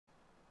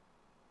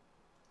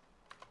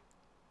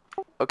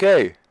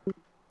Okay.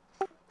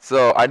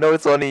 So I know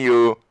it's only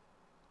you.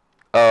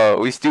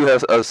 We still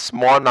have a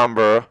small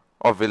number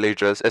of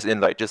villagers, as in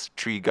like just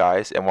 3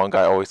 guys, and 1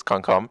 guy always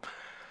can't come.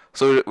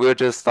 So we'll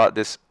just start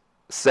this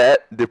sad,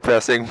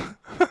 depressing.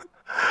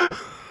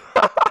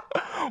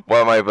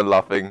 Why am I even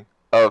laughing?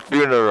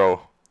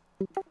 Funeral.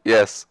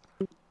 Yes.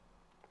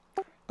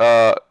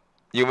 Uh,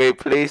 you may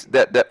place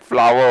that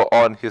flower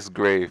on his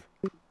grave.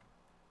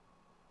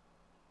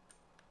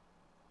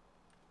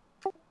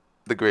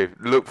 The grave.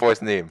 Look for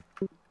his name.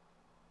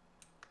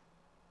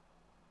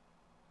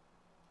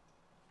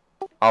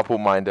 I'll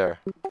put mine there.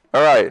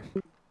 Alright.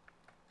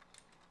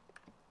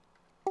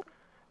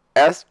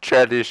 As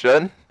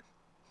tradition,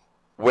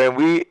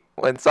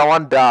 when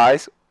someone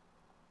dies,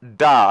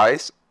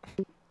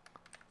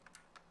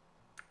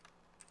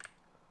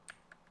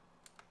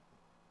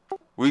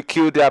 we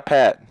kill their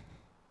pet.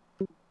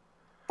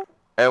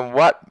 And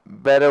what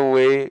better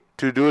way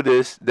to do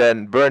this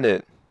than burn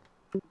it?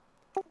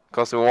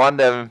 Because we want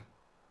them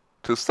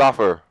to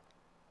suffer.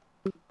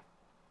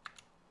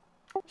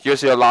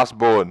 Here's your last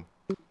bone.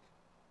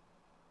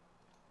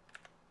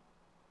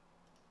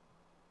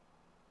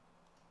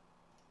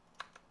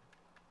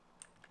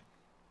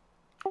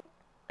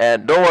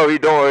 And don't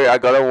worry, I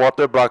got a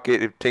water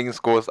bucket if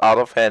things goes out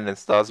of hand and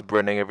starts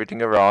burning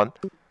everything around.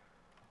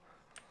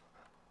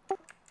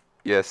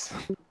 Yes.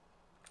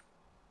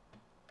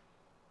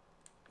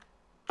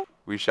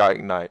 We shall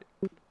ignite.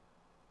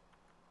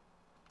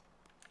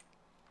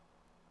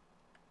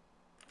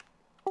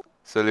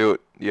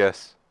 Salute,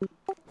 yes.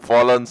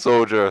 Fallen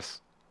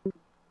soldiers.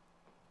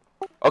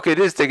 Okay,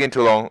 this is taking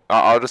too long.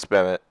 I'll just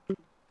spam it.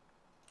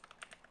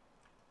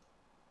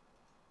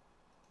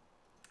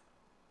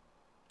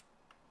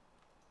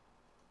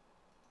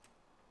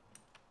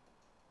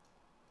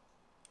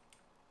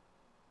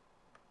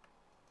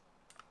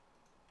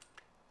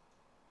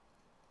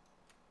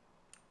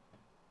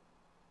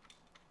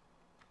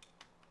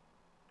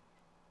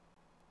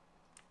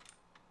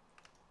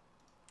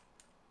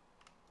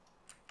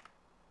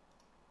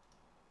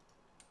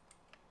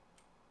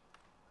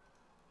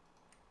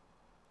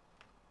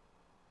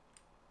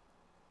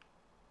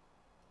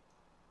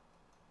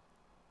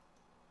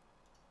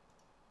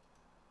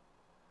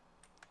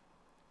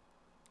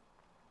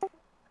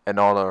 An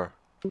honor.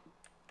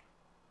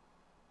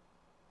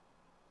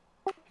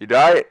 He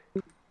died?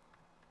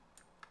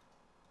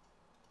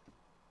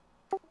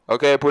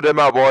 Okay, put him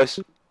out, boys.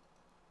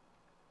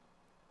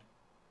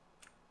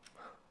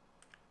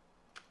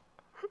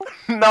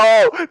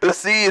 No! The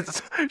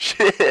seeds!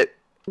 Shit!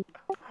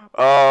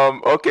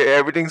 Okay,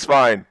 everything's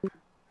fine.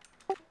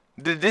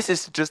 This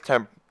is just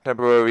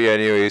temporary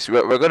anyways.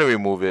 We're gonna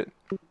remove it.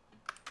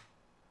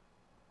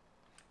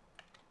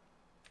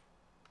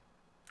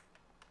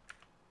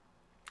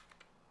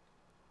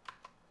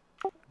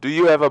 Do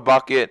you have a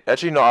bucket?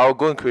 Actually, no, I'll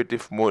go in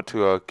creative mode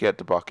to get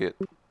the bucket.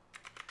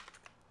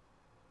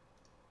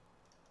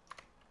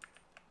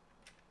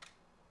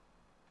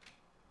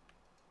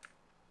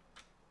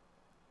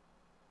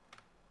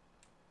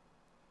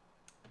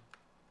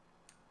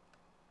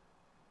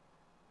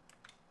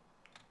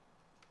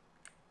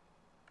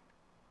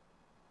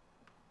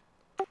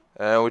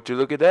 And would you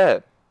look at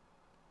that?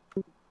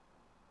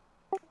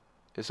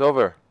 It's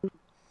over.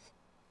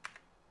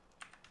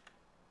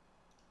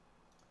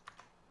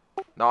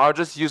 Now I'll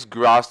just use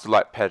grass to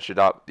like patch it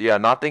up. Yeah,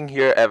 nothing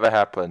here ever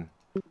happened.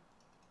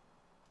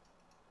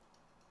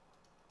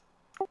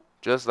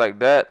 Just like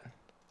that,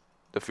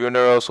 the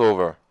funeral's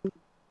over.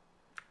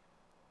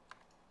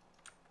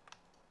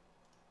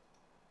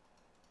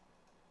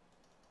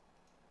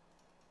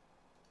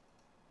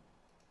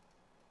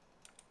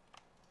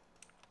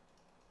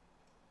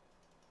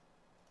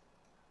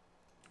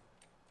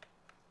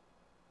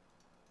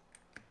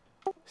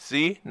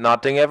 See?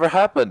 Nothing ever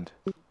happened.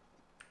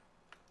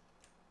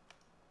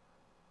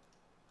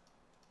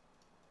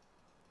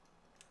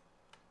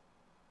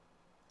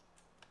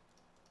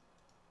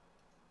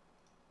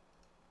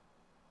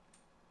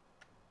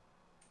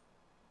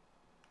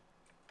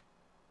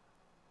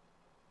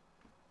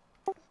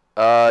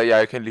 Yeah,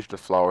 I can leave the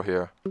flower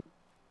here.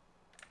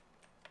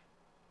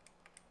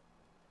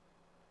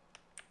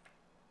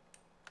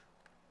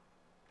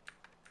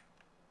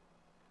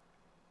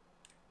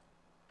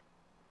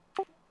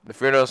 The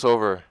funeral's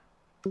over.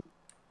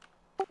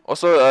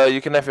 Also,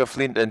 you can have your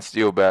flint and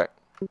steel back.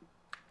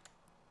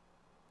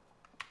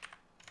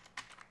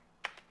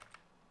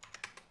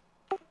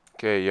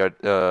 Okay,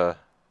 yeah,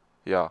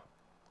 yeah.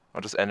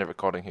 I'll just end the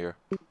recording here.